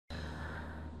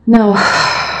Now,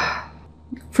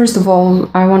 first of all,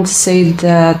 I want to say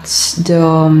that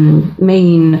the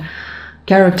main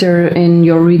character in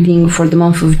your reading for the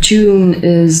month of June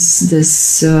is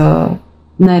this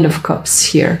Knight of Cups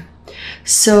here.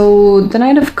 So the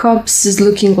Knight of Cups is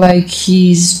looking like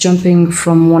he's jumping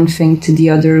from one thing to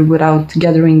the other without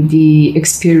gathering the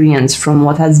experience from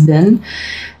what has been,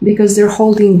 because they're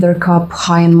holding their cup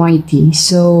high and mighty.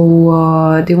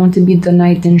 So they want to be the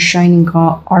knight in shining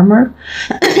armor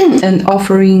and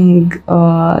offering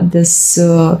this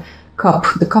cup,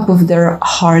 the cup of their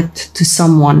heart, to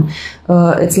someone.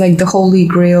 It's like the holy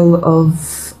grail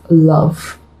of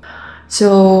love.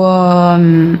 So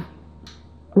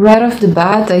right off the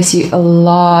bat, I see a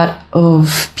lot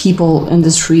of people in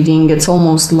this reading. It's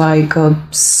almost like a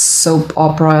soap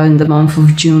opera in the month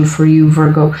of June for you,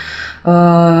 Virgo.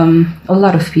 A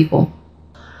lot of people.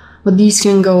 But these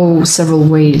can go several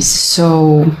ways.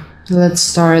 So let's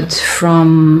start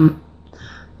from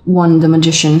one, the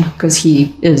Magician, because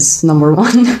he is number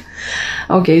one.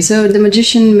 Okay, so the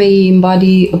Magician may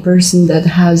embody a person that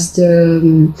has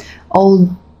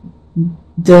all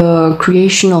the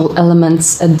creational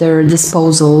elements at their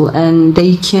disposal, and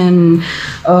they can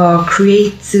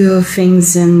create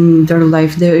things in their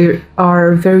life. They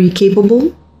are very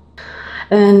capable,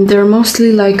 and they're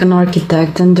mostly like an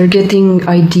architect, and they're getting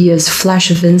ideas, flash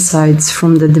of insights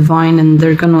from the divine, and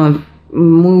they're gonna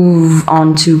move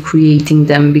on to creating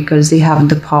them because they have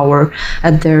the power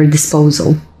at their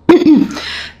disposal.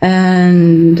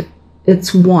 And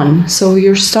it's one. So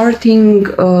you're starting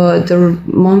the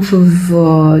month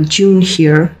of June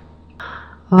here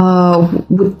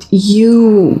with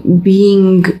you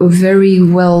being very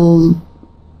well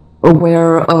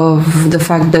aware of the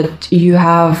fact that you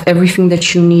have everything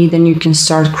that you need and you can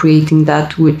start creating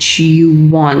that which you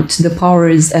want. The power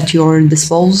is at your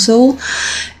disposal.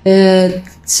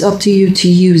 It's up to you to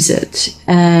use it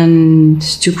and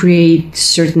to create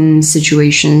certain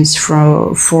situations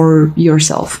for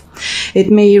yourself. It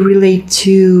may relate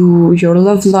to your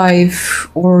love life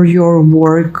or your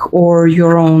work or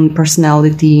your own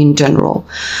personality in general.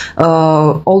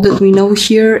 All that we know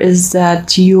here is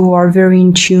that you are very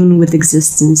in tune with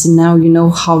existence, and now you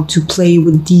know how to play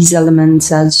with these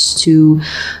elements as to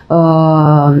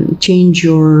change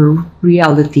your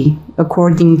reality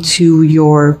according to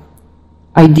your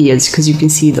ideas, because you can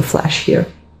see the flash here.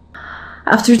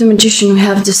 After the Magician, we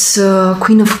have this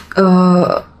Queen of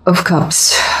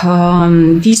Cups.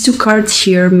 These two cards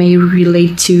here may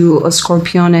relate to a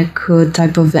scorpionic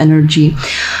type of energy.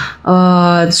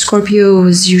 Scorpio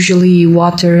is usually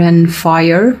water and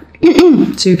fire.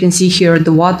 So you can see here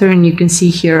the water, and you can see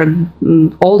here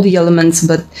all the elements,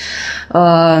 but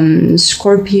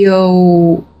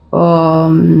Scorpio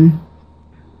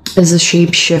is a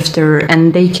shapeshifter,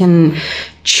 and they can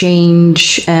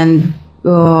change and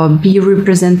be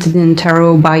represented in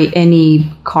tarot by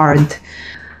any card.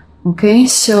 Okay,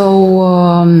 so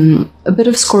a bit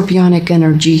of scorpionic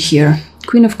energy here.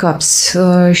 Queen of Cups,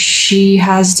 she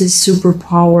has this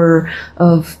superpower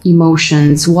of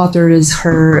emotions. Water is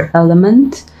her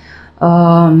element.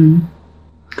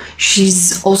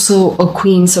 She's also a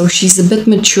queen, so she's a bit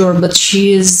mature, but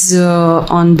she is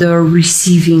on the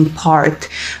receiving part.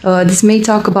 This may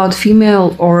talk about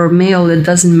female or male, it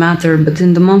doesn't matter, but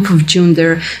in the month of June,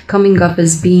 they're coming up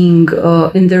as being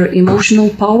in their emotional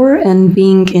power and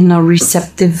being in a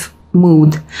receptive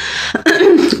mood.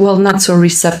 Well, not so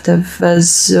receptive,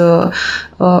 as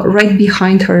right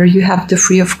behind her you have the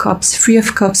Three of Cups. Three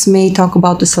of Cups may talk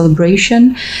about a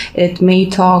celebration. It may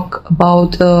talk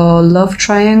about a love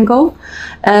triangle,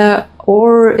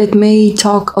 or it may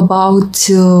talk about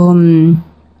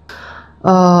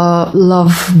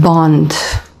love bond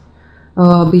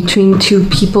between two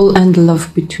people and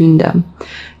love between them.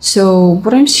 So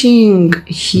what I'm seeing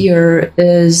here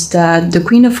is that the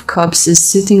Queen of Cups is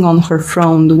sitting on her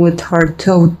throne with her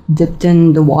toe dipped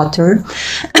in the water,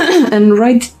 and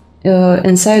right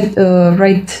inside,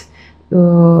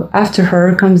 after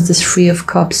her comes this Three of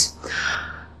Cups.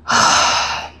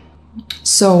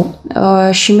 So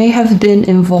she may have been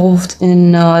involved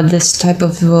in this type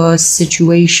of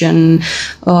situation,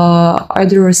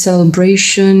 either a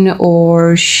celebration,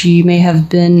 or she may have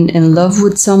been in love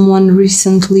with someone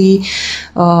recently,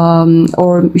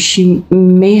 or she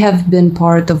may have been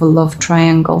part of a love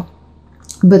triangle.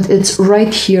 But it's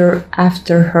right here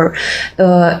after her.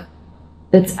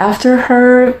 It's after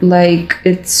her, like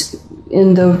it's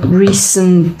in the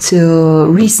recent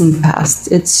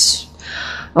past. It's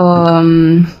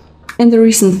in the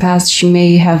recent past, she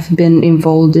may have been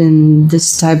involved in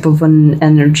this type of an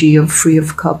energy of Three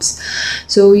of Cups.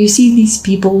 So you see these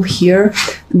people here,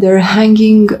 they're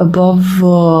hanging above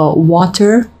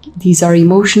water. These are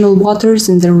emotional waters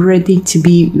and they're ready to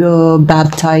be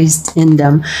baptized in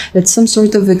them. It's some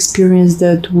sort of experience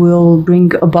that will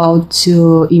bring about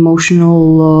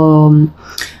emotional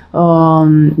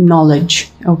knowledge.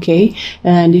 Okay,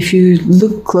 and if you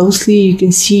look closely, you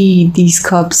can see these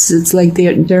cups. It's like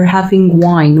they're having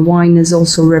wine is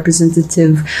also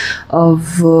representative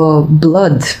of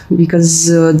blood, because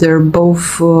they're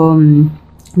both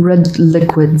red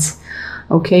liquids.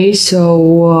 Okay,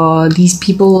 so these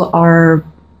people are,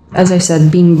 as I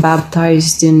said, being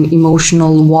baptized in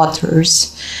emotional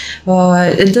waters.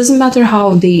 It doesn't matter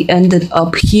how they ended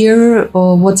up here.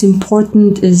 What's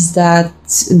important is that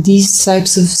these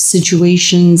types of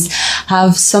situations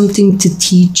have something to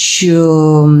teach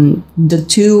the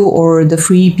two or the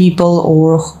three people,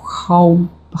 or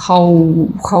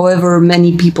however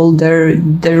many people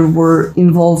there were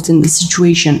involved in the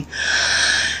situation.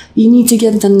 You need to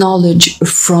get the knowledge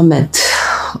from it.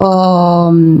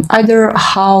 Either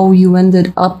how you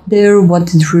ended up there,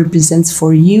 what it represents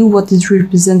for you, what it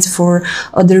represents for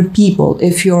other people.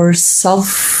 If you're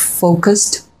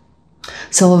self-focused,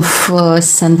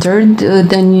 self-centered,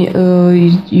 then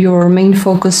your main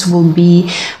focus will be,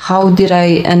 how did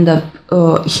I end up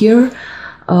here?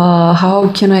 How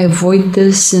can I avoid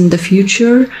this in the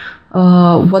future?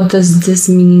 What does this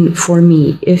mean for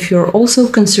me? If you're also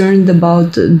concerned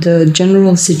about the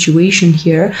general situation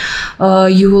here,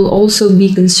 you will also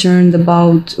be concerned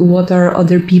about what are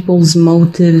other people's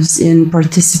motives in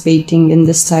participating in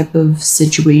this type of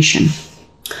situation.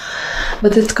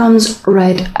 But it comes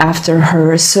right after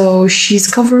her. So she's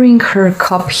covering her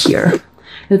cup here.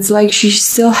 It's like she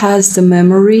still has the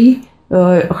memory.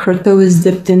 Her toe is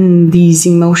dipped in these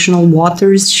emotional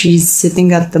waters. She's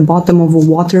sitting at the bottom of a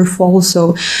waterfall.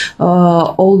 So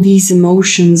all these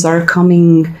emotions are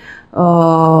coming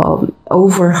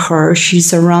over her. She's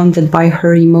surrounded by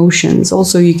her emotions.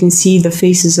 Also, you can see the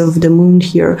faces of the moon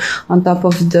here on top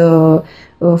of the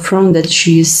throne that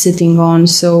she is sitting on.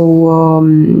 So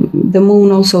the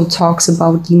moon also talks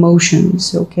about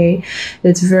emotions. Okay,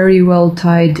 it's very well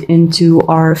tied into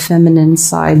our feminine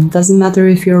side. Doesn't matter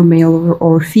if you're male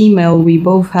or female, we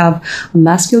both have a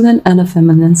masculine and a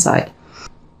feminine side.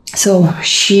 So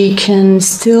she can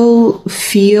still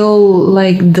feel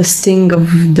like the sting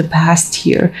of the past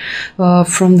here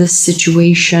from this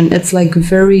situation. It's like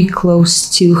very close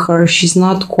to her. She's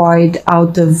not quite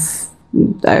out of,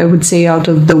 I would say, out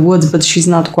of the woods, but she's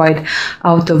not quite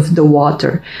out of the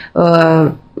water.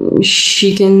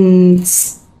 She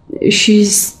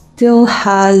still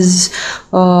has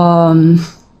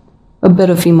a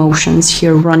bit of emotions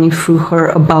here running through her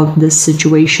about this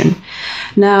situation.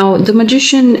 Now, the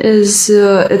magician is,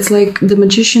 it's like the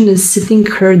magician is sitting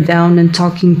her down and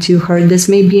talking to her. This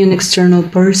may be an external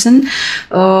person,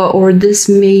 or this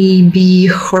may be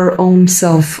her own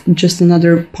self, just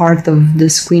another part of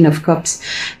this Queen of Cups.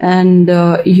 And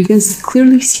you can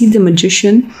clearly see the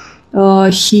magician.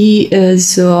 He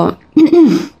is...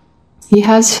 He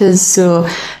has his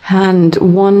hand,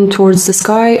 one towards the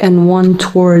sky and one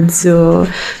towards the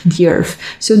earth.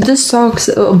 So this talks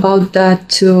about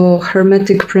that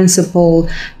hermetic principle,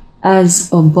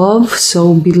 as above,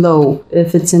 so below.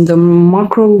 If it's in the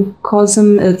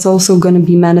macrocosm, it's also going to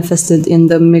be manifested in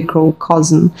the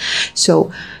microcosm.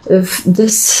 So if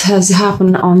this has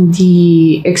happened on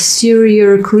the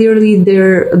exterior, clearly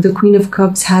the Queen of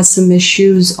Cups has some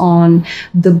issues on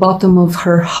the bottom of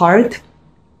her heart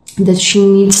that she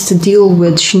needs to deal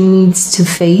with, she needs to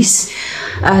face,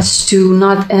 as to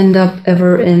not end up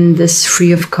ever in this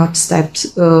Three of Cups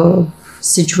types of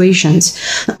situations.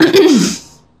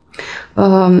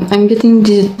 I'm getting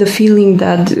the feeling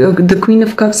that the Queen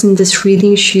of Cups in this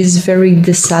reading, she's very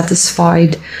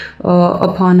dissatisfied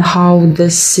upon how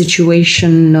this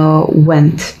situation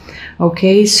went.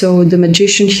 Okay, so the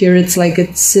magician here, it's like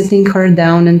it's sitting her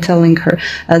down and telling her,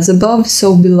 as above,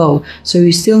 so below. So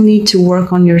you still need to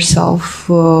work on yourself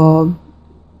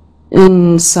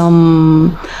in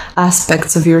some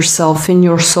aspects of yourself, in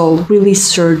your soul. Really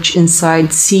search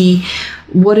inside, see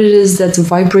what it is that's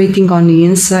vibrating on the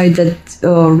inside that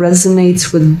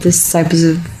resonates with this type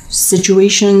of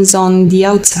situations on the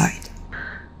outside.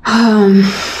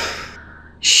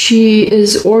 She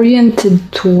is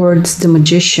oriented towards the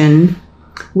magician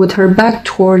with her back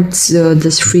towards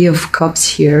this Three of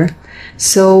Cups here.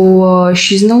 So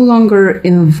she's no longer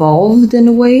involved in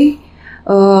a way.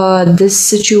 This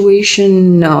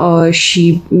situation,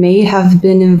 she may have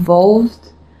been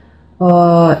involved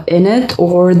in it,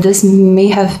 or this may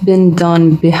have been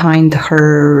done behind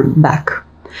her back.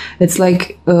 It's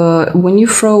like when you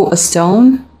throw a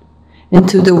stone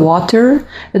into the water,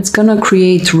 it's gonna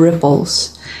create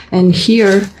ripples. And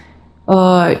here,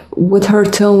 with her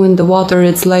toe in the water,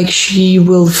 it's like she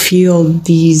will feel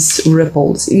these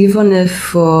ripples, even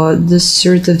if this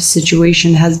sort of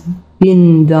situation has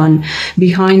been done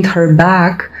behind her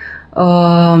back.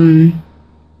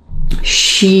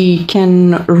 She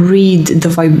can read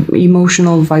the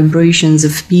emotional vibrations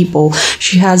of people.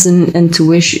 She has an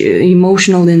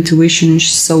emotional intuition,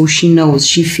 so she knows,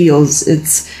 she feels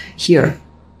it's here.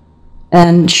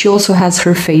 And she also has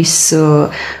her face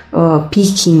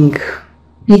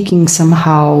peeking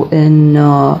somehow in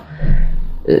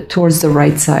towards the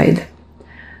right side.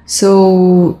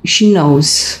 So she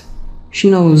knows. She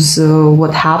knows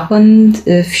what happened.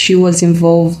 If she was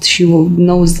involved, she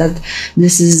knows that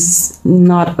this is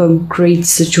not a great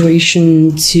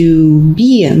situation to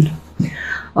be in.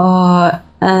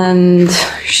 And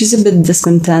she's a bit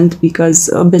discontent, because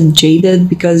a bit jaded,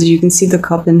 because you can see the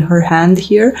cup in her hand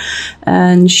here,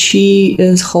 and she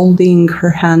is holding her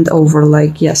hand over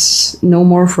like, yes, no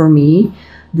more for me.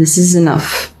 This is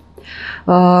enough.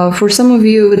 For some of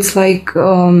you, it's like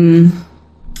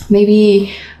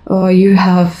maybe you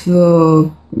have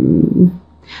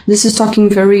this is talking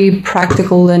very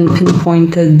practical and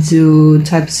pinpointed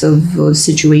types of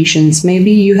situations.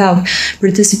 Maybe you have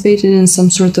participated in some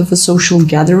sort of a social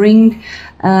gathering,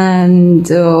 and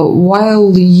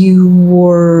while you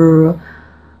were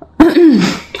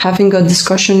having a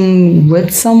discussion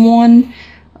with someone,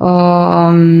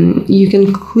 you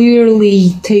can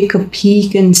clearly take a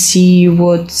peek and see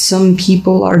what some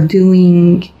people are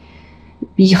doing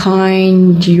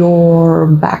behind your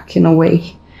back in a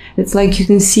way. It's like you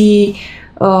can see,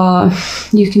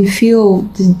 you can feel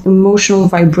the emotional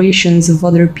vibrations of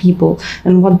other people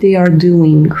and what they are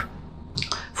doing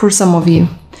for some of you.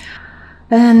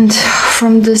 And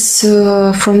from this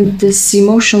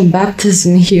emotional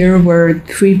baptism here, where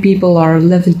three people are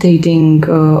levitating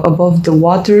above the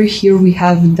water, here we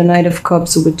have the Knight of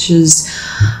Cups, which is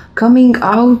coming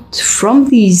out from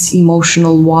these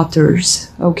emotional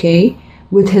waters, okay?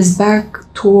 With his back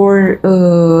towards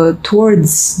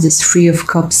this Three of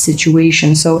Cups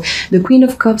situation. So the Queen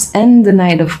of Cups and the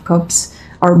Knight of Cups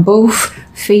are both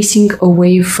facing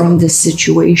away from this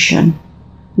situation.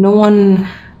 No one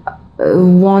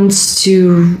wants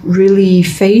to really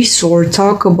face or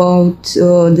talk about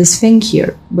this thing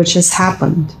here, which has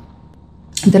happened.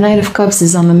 The Knight of Cups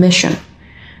is on a mission,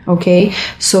 okay?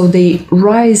 So they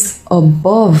rise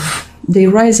above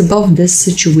this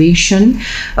situation.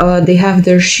 They have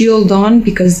their shield on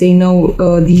because they know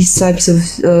these types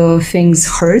of things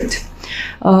hurt,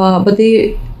 but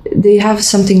they have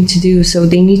something to do, so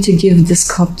they need to give this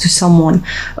cup to someone.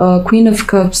 Queen of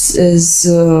Cups is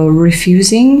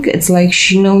refusing. It's like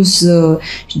she knows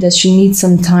that she needs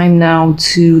some time now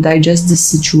to digest this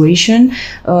situation.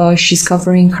 She's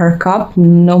covering her cup,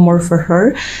 no more for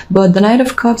her. But the Knight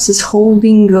of Cups is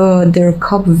holding their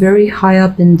cup very high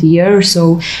up in the air,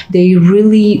 so they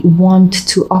really want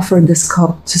to offer this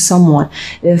cup to someone.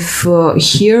 If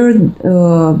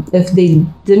if they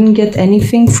didn't get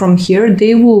anything from here,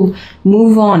 they will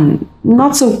move on.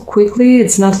 Not so quickly.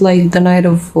 It's not like the Knight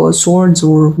of Swords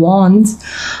or Wands.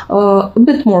 A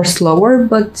bit more slower,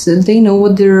 but they know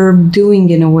what they're doing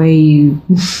in a way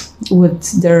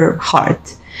with their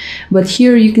heart. But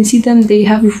here you can see them, they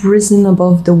have risen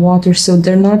above the water, so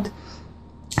they're not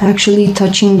actually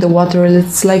touching the water.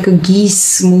 It's like a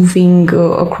geese moving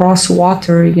across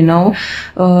water, you know.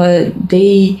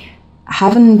 They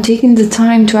haven't taken the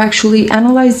time to actually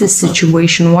analyze this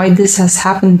situation, why this has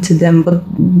happened to them, but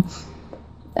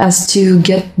as to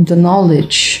get the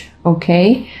knowledge,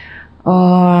 okay?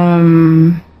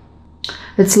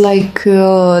 It's like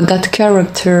that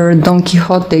character Don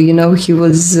Quixote, you know, he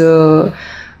was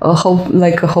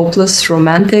like a hopeless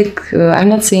romantic. I'm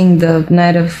not saying the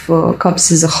Knight of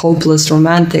Cups is a hopeless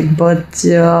romantic, but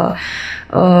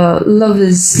love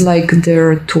is like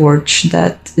their torch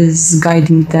that is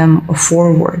guiding them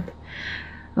forward.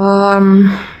 But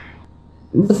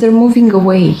they're moving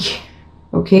away,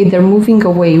 okay? They're moving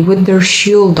away with their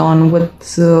shield on,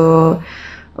 with the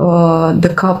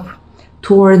cup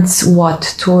towards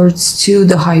what? Towards to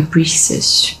the High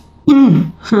Priestess.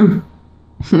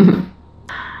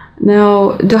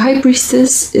 Now, the High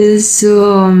Priestess is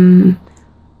a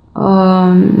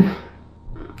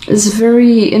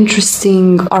very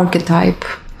interesting archetype.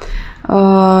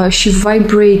 She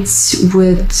vibrates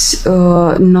with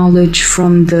knowledge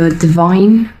from the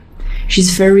divine.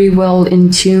 She's very well in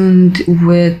tune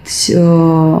with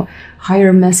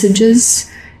higher messages.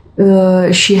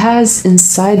 She has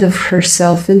inside of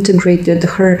herself integrated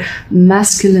her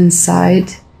masculine side.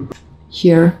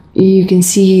 Here you can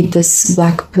see this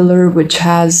black pillar which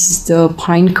has the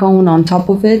pine cone on top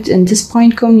of it, and this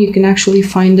pine cone you can actually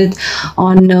find it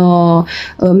on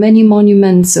many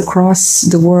monuments across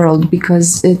the world,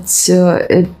 because it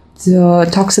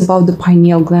talks about the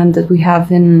pineal gland that we have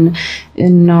in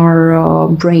our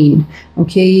brain.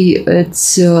 Okay,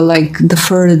 it's like the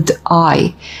third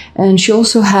eye. And she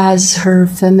also has her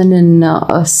feminine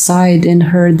side in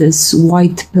her, this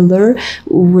white pillar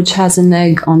which has an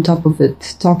egg on top of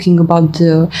it, talking about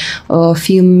the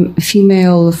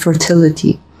female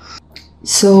fertility.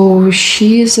 So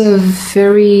she is a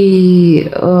very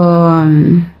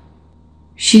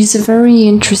she's a very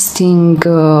interesting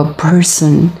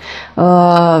person,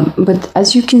 but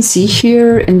as you can see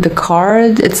here in the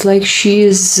card, it's like she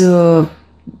is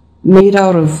made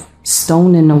out of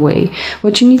stone in a way.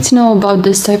 What you need to know about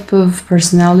this type of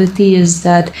personality is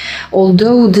that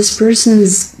although this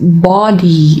person's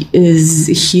body is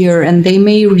here and they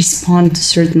may respond to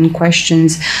certain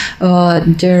questions,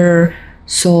 their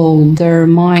soul, their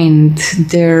mind,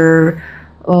 their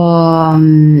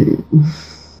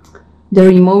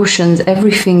emotions,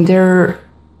 everything, they're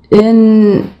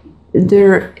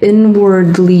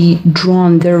inwardly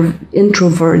drawn. They're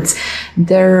introverts.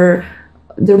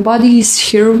 Their body is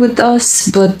here with us,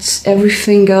 but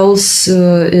everything else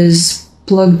is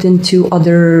plugged into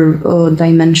other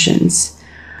dimensions.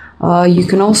 You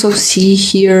can also see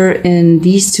here in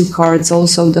these two cards,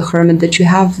 also the Hermit, that you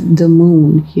have the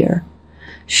moon here.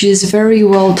 She is very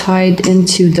well tied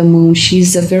into the moon.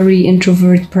 She's a very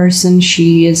introvert person.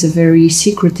 She is a very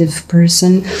secretive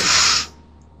person.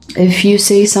 If you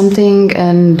say something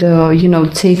and,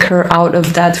 take her out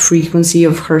of that frequency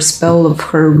of her spell, of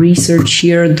her research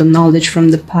here, the knowledge from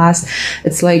the past,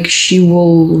 it's like she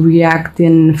will react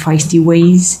in feisty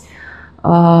ways.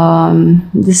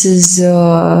 This is...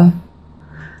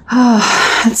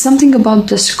 it's something about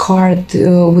this card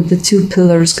with the two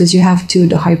pillars, because you have two,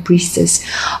 the High Priestess.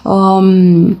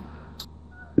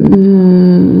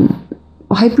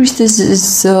 High Priestess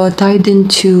is tied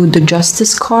into the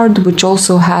Justice card, which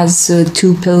also has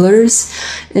two pillars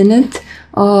in it.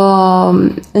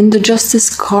 In the Justice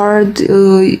card,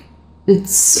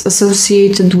 it's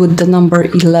associated with the number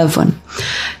 11.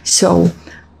 So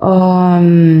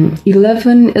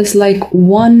 11 is like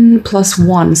 1 plus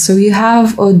 1, so you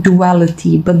have a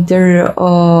duality, but they're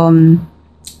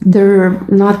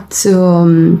not,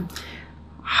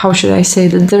 how should I say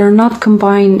that, they're not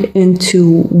combined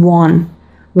into one,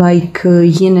 like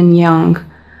yin and yang.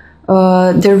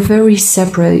 They're very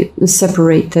separated.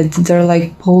 They're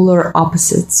like polar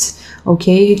opposites.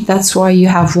 Okay, that's why you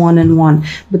have 1 and 1.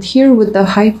 But here with the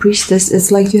High Priestess,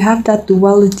 it's like you have that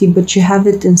duality, but you have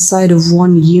it inside of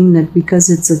one unit, because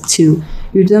it's a 2.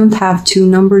 You don't have two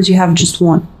numbers, you have just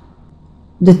one,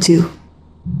 the 2.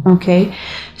 Okay,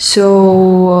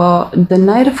 so the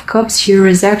Knight of Cups here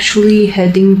is actually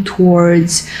heading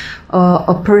towards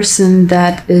a person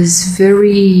that is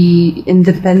very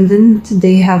independent.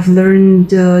 They have learned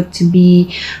to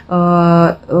be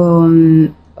a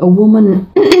woman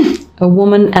a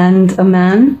woman and a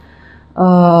man.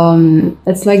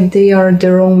 It's like they are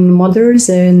their own mothers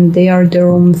and they are their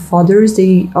own fathers.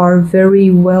 They are very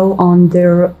well on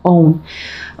their own.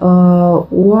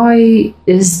 Why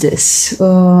is this?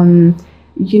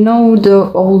 You know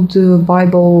the old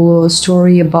Bible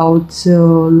story about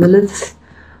Lilith,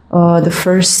 the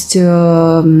first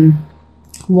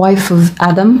wife of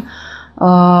Adam.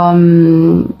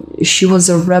 She was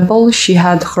a rebel. She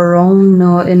had her own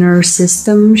inner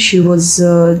system. She was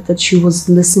that she was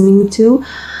listening to,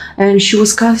 and she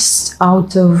was cast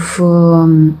out of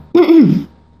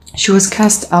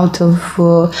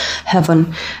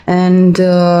heaven, and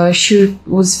she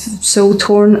was so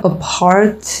torn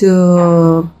apart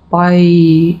by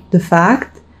the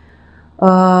fact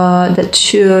that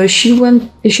she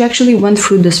actually went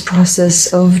through this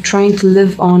process of trying to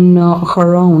live on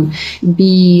her own,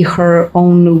 be her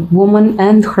own woman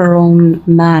and her own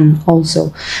man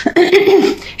also.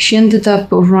 She ended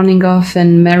up running off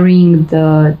and marrying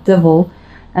the devil,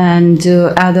 and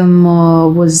Adam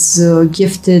was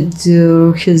gifted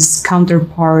his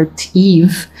counterpart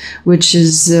Eve, which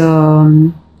is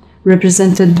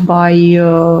represented by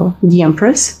the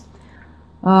Empress.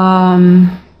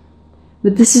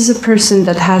 But this is a person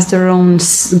that has their own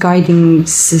guiding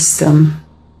system.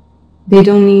 They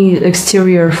don't need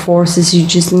exterior forces, you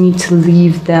just need to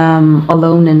leave them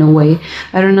alone in a way.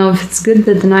 I don't know if it's good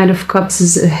that the Knight of Cups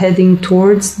is heading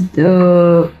towards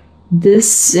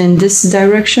this in this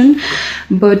direction,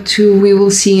 but we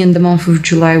will see in the month of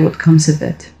July what comes of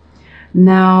it.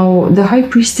 Now, the High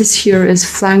Priestess here is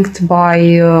flanked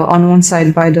by, on one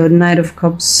side, by the Knight of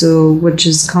Cups, which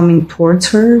is coming towards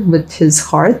her with his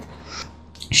heart.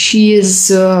 She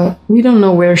is, we don't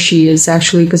know where she is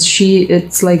actually, because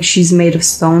it's like she's made of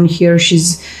stone here.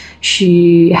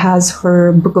 She has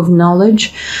her book of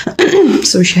knowledge,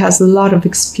 so she has a lot of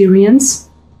experience.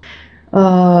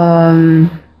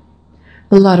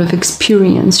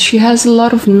 She has a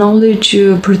lot of knowledge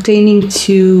pertaining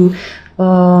to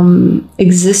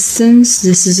existence.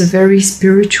 This is a very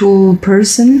spiritual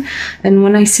person, and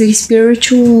when I say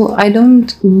spiritual, I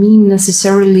don't mean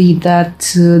necessarily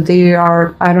that they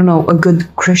are, I don't know, a good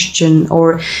Christian,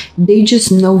 or they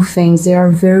just know things. They are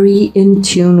very in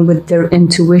tune with their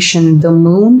intuition. The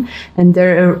moon and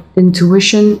their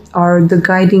intuition are the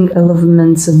guiding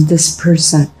elements of this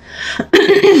person.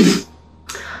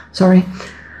 Sorry.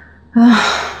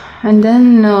 And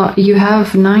then you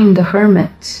have 9, the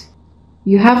Hermit.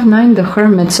 You have 9, the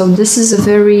Hermit, so this is a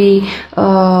very,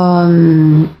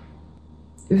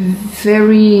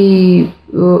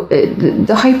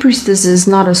 the High Priestess is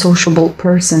not a sociable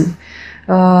person.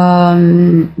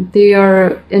 They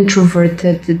are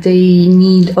introverted. They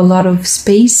need a lot of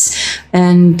space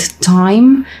and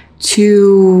time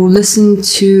to listen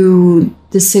to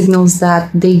the signals that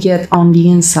they get on the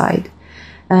inside.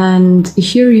 And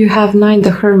here you have 9,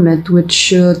 the Hermit,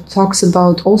 which talks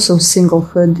about also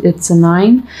singlehood. It's a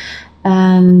 9.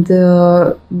 And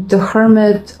the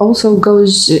Hermit also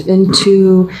goes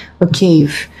into a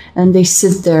cave, and they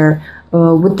sit there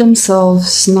with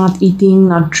themselves, not eating,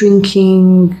 not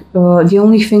drinking. The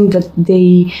only thing that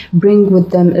they bring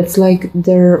with them, it's like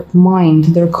their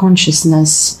mind, their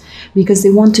consciousness, because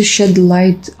they want to shed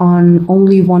light on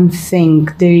only one thing.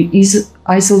 They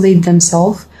isolate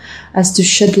themselves as to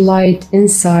shed light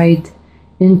inside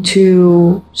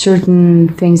into certain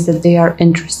things that they are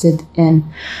interested in.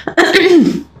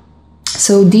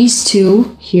 So these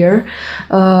two here,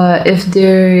 if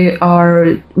there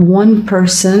are one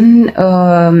person,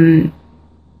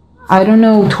 I don't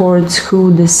know towards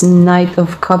who this Knight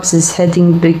of Cups is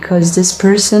heading, because this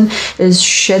person is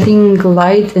shedding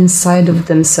light inside of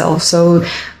themselves. So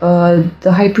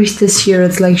the High Priestess here,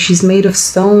 it's like she's made of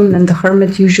stone, and the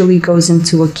Hermit usually goes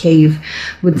into a cave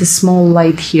with the small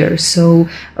light here. So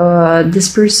this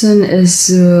person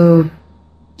is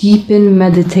deep in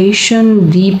meditation,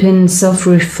 deep in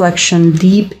self-reflection,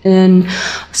 deep in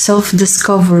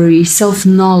self-discovery,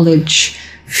 self-knowledge,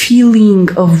 feeling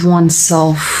of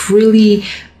oneself, really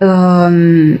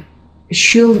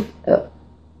shielding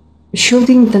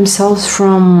themselves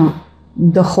from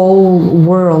the whole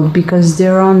world, because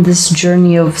they're on this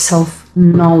journey of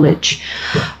self-knowledge.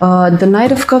 The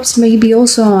Knight of Cups may be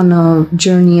also on a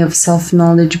journey of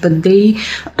self-knowledge, but they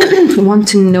want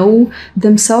to know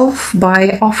themselves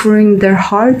by offering their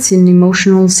hearts in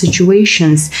emotional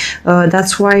situations.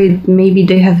 That's why maybe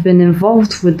they have been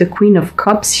involved with the Queen of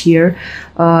Cups here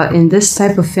in this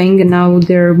type of thing, and now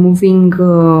they're moving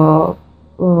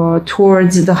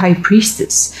towards the High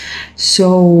Priestess.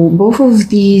 So both of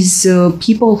these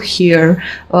people here,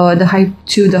 the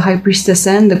High Priestess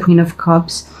and the Queen of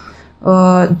Cups,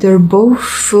 they're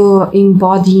both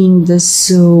embodying this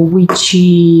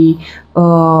witchy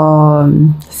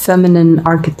feminine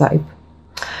archetype.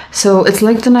 So it's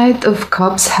like the Knight of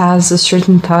Cups has a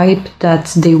certain type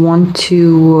that they want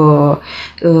to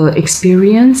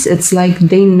experience. It's like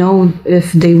they know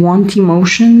if they want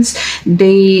emotions,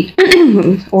 they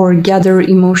or gather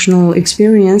emotional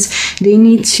experience, they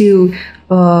need to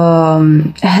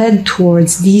head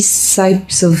towards these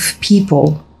types of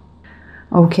people.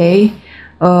 Okay?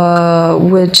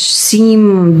 Which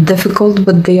seem difficult,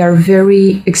 but they are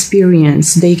very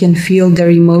experienced. They can feel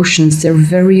their emotions. They're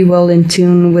very well in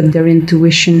tune with their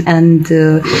intuition and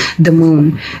the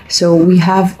moon. So we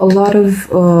have a lot of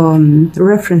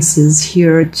references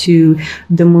here to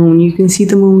the moon. You can see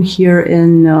the moon here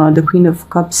in the Queen of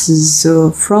Cups'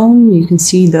 throne. You can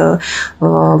see the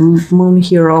moon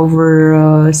here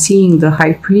over seeing the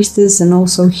High Priestess, and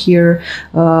also here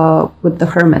with the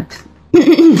Hermit.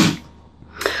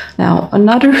 Now,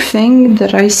 another thing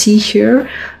that I see here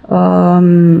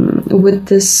with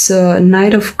this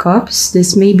Knight of Cups,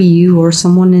 this may be you or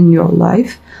someone in your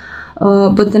life,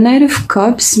 but the Knight of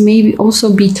Cups may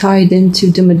also be tied into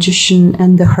the Magician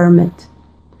and the Hermit.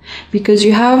 Because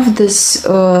you have this,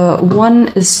 one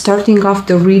is starting off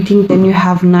the reading, then you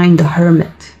have 9, the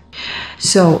Hermit.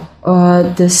 So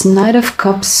This Knight of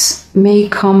Cups may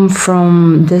come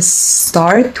from this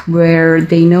start where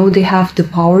they know they have the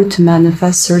power to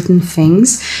manifest certain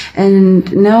things,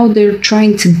 and now they're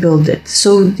trying to build it.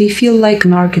 So they feel like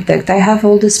an architect. I have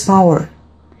all this power.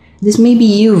 This may be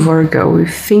you, Virgo,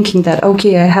 thinking that,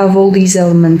 okay, I have all these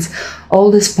elements, all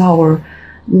this power.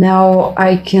 Now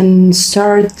I can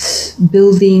start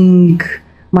building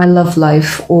my love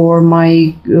life or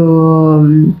my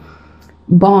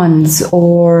bonds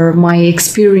or my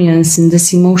experience in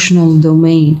this emotional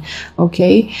domain,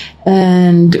 okay?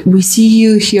 And we see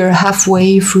you here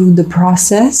halfway through the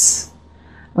process.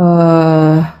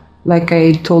 Like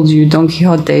I told you, Don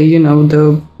Quixote, you know,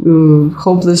 the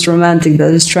hopeless romantic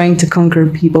that is trying to conquer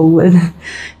people with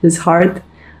his heart.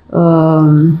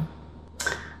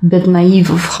 Bit naive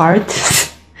of heart.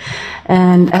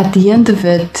 And at the end of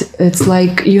it, it's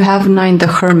like you have Nine the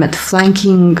Hermit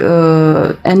flanking,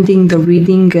 ending the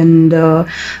reading and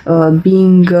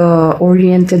being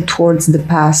oriented towards the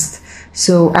past.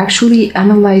 So actually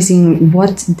analyzing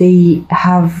what they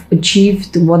have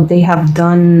achieved, what they have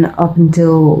done up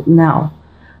until now.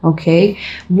 Okay?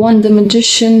 1 the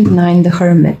Magician, 9 the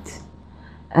Hermit.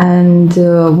 And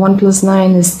 1 plus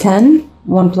 9 is 10.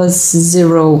 1 plus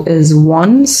 0 is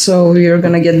 1, so you're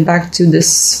gonna get back to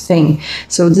this thing.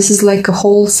 So this is like a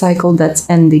whole cycle that's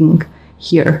ending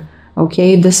here,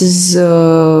 okay? This is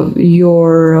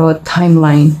your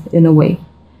timeline in a way.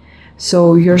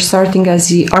 So you're starting as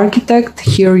the architect,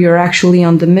 here you're actually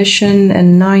on the mission,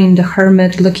 and 9 the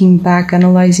Hermit, looking back,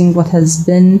 analyzing what has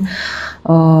been,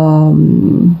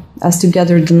 as to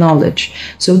gather the knowledge.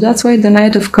 So that's why the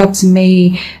Knight of Cups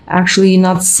may actually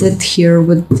not sit here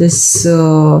with this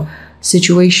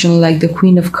situation like the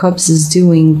Queen of Cups is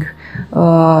doing.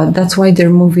 That's why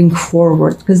they're moving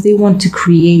forward, because they want to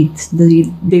create.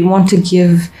 They want to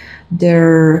give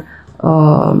the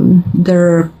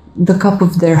cup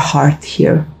of their heart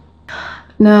here.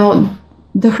 Now,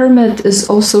 the Hermit is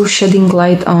also shedding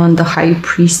light on the High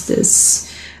Priestess.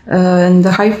 And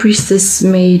the High Priestess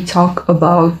may talk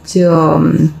about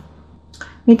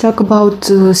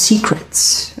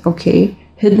secrets, okay,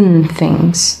 hidden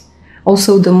things.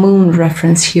 Also, the Moon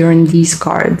reference here in these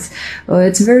cards.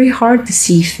 It's very hard to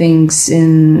see things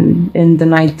in the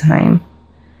nighttime,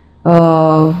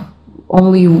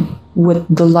 only with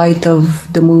the light of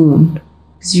the moon.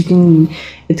 Because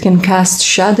it can cast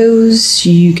shadows.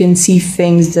 You can see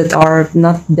things that are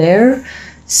not there.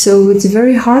 So it's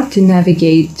very hard to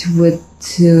navigate with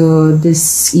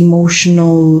this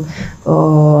emotional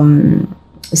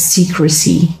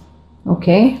secrecy,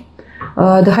 okay?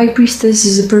 The High Priestess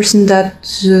is a person that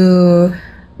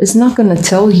is not going to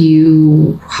tell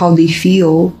you how they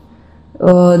feel.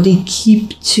 They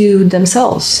keep to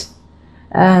themselves.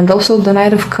 And also the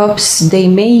Knight of Cups, they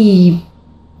may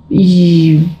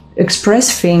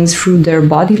express things through their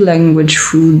body language,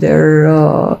 through their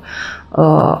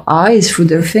eyes, through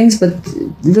their things, but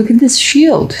look at this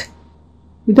shield.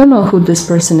 We don't know who this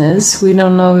person is. We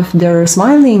don't know if they're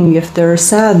smiling, if they're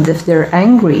sad, if they're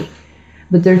angry,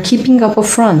 but they're keeping up a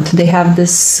front. They have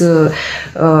this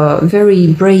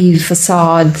very brave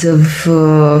facade of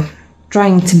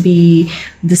trying to be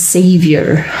the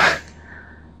savior.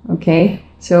 Okay,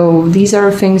 so these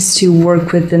are things to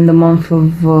work with in the month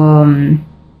of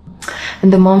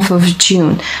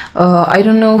June. I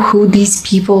don't know who these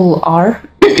people are.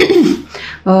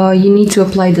 You need to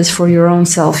apply this for your own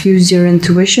self. Use your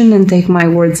intuition and take my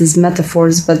words as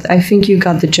metaphors, but I think you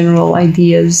got the general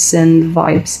ideas and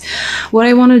vibes. What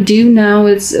I want to do now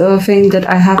is a thing that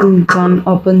I haven't done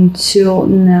up until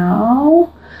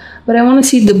now. But I want to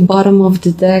see the bottom of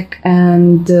the deck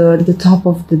and the top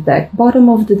of the deck. Bottom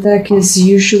of the deck is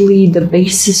usually the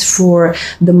basis for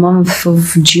the month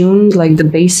of June, like the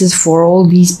basis for all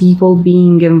these people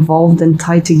being involved and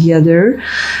tied together.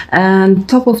 And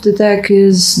top of the deck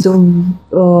is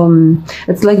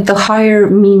it's like the higher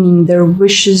meaning, their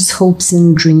wishes, hopes,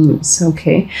 and dreams.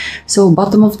 Okay, so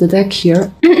bottom of the deck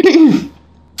here,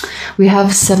 we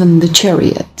have 7, the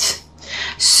Chariot.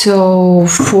 So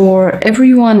for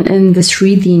everyone in this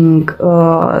reading,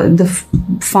 the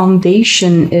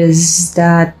foundation is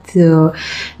that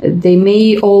they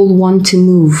may all want to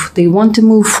move. They want to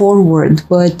move forward,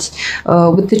 but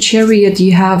with the Chariot,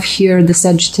 you have here the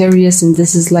Sagittarius, and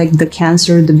this is like the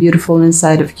Cancer, the beautiful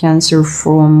inside of Cancer,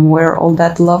 from where all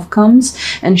that love comes,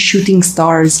 and shooting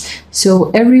stars. So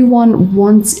everyone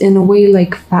wants, in a way,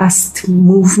 like fast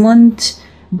movement,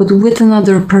 but with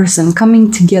another person, coming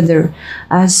together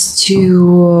as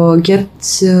to get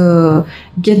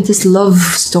this love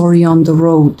story on the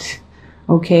road,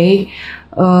 okay?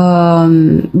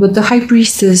 But the High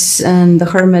Priestess and the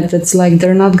Hermit, it's like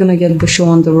they're not gonna get the show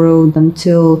on the road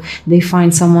until they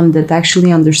find someone that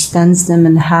actually understands them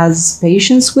and has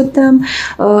patience with them.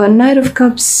 Knight of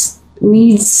Cups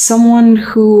needs someone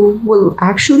who will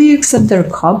actually accept their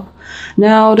cup.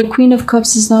 Now, the Queen of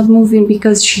Cups is not moving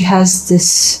because she has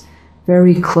this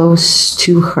very close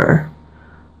to her,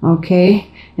 okay?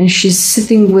 And she's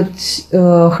sitting with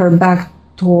her back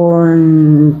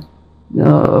torn,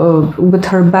 with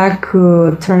her back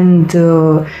turned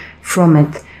from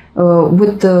it,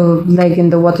 with the leg in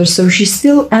the water. So she's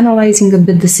still analyzing a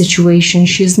bit the situation.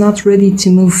 She's not ready to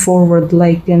move forward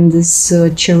like in this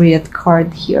Chariot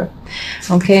card here,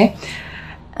 okay?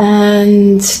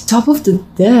 And top of the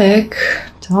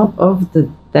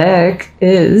deck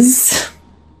is,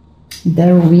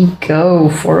 there we go,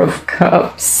 Four of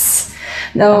Cups.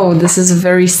 No, this is a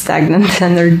very stagnant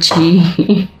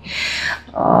energy.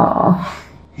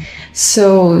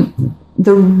 So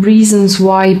the reasons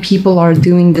why people are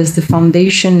doing this, the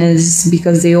foundation, is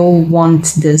because they all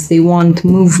want this. They want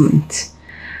movement.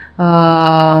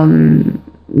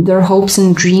 Their hopes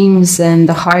and dreams and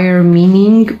the higher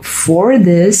meaning for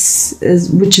this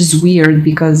is, which is weird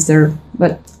because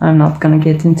but I'm not gonna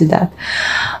get into that.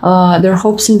 Their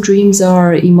hopes and dreams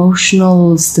are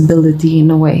emotional stability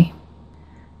in a way.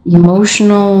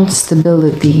 Emotional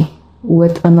stability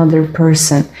with another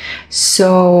person.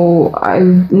 So I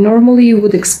normally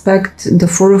would expect the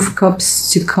Four of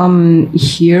Cups to come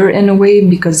here in a way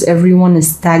because everyone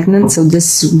is stagnant. So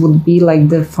this would be like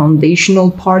the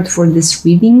foundational part for this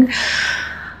reading.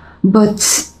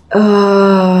 But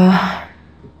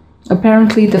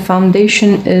apparently the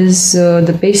foundation is,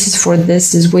 the basis for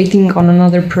this is waiting on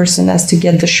another person as to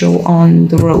get the show on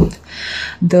the road.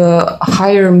 The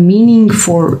higher meaning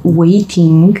for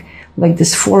waiting, like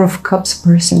this Four of Cups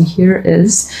person here,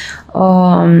 is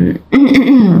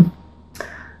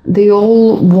they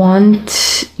all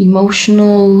want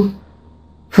emotional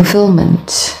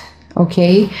fulfillment,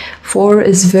 okay? Four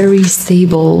is very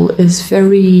stable, is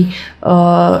very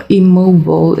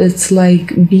immobile. It's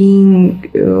like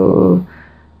being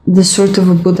the sort of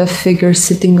a Buddha figure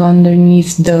sitting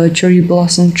underneath the cherry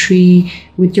blossom tree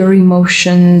with your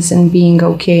emotions and being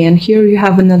okay. And here you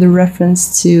have another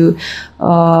reference to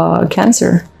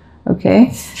Cancer,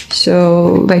 okay?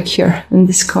 So like here in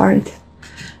this card.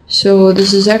 So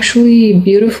this is actually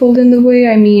beautiful in the way.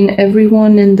 I mean,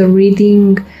 everyone in the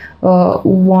reading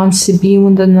wants to be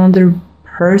with another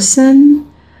person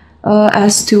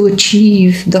as to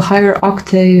achieve the higher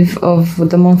octave of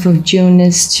the month of June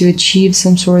is to achieve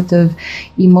some sort of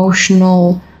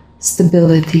emotional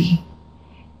stability.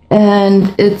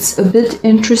 And it's a bit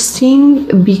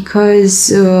interesting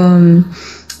because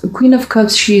Queen of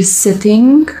Cups, she is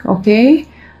sitting, okay?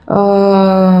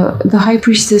 The High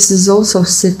Priestess is also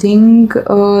sitting.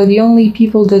 The only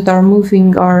people that are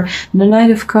moving are the Knight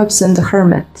of Cups and the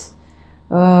Hermit.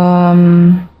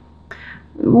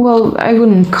 Well, I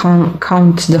wouldn't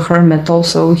count the Hermit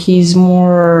also. He's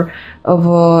more of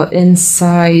a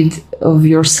inside of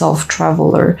yourself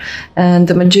traveler. And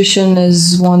the Magician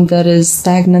is one that is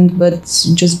stagnant, but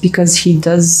just because he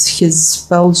does his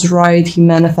spells right, he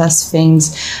manifests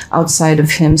things outside of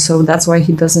him. So that's why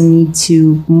he doesn't need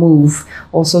to move.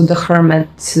 Also, the Hermit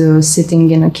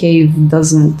sitting in a cave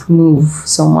doesn't move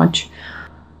so much.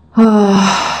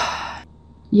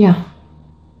 Yeah.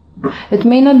 It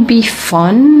may not be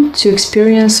fun to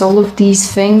experience all of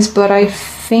these things, but I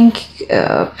think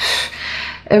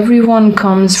everyone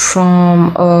comes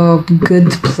from a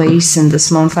good place in this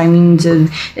month. I mean,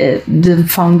 the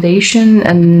foundation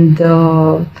and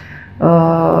the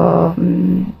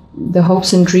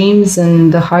hopes and dreams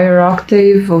and the higher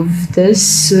octave of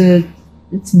this,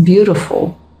 it's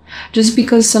beautiful. Just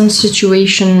because some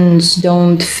situations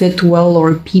don't fit well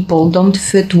or people don't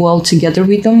fit well together,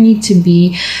 we don't need to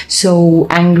be so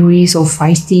angry, so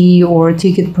feisty, or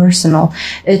take it personal.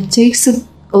 It takes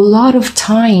a lot of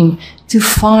time to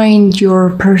find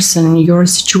your person, your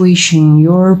situation,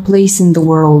 your place in the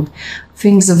world,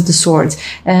 things of the sort.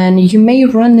 And you may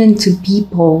run into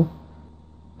people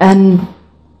and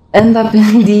end up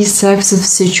in these types of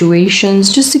situations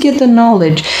just to get the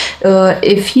knowledge.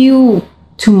 If you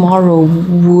tomorrow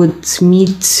would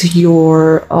meet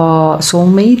your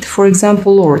soulmate, for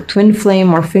example, or twin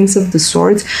flame or things of the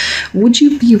sort, would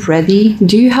you be ready?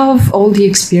 Do you have all the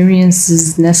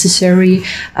experiences necessary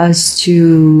as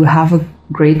to have a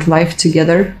great life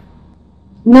together?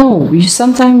 No, you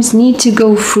sometimes need to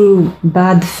go through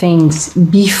bad things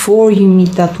before you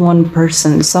meet that one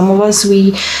person. Some of us,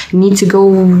 we need to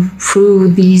go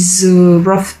through these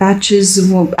rough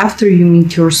patches after you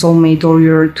meet your soulmate or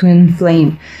your twin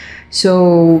flame.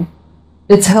 So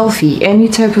it's healthy. Any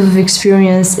type of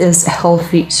experience is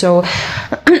healthy. So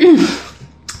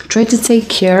try to take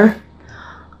care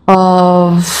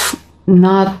of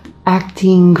not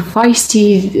acting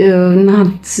feisty,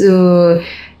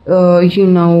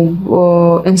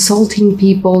 insulting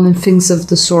people and things of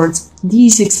the sorts.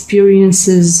 These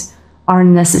experiences are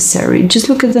necessary. Just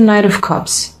look at the Knight of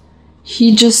Cups.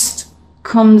 He just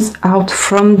comes out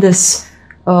from this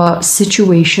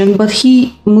situation, but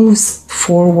he moves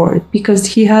forward because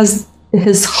he has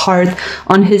his heart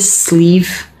on his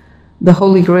sleeve, the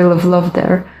Holy Grail of love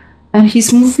there, and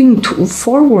he's moving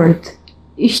forward.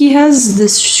 He has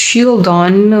this shield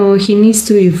on. He needs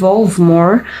to evolve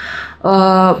more,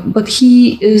 but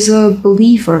he is a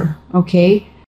believer, okay?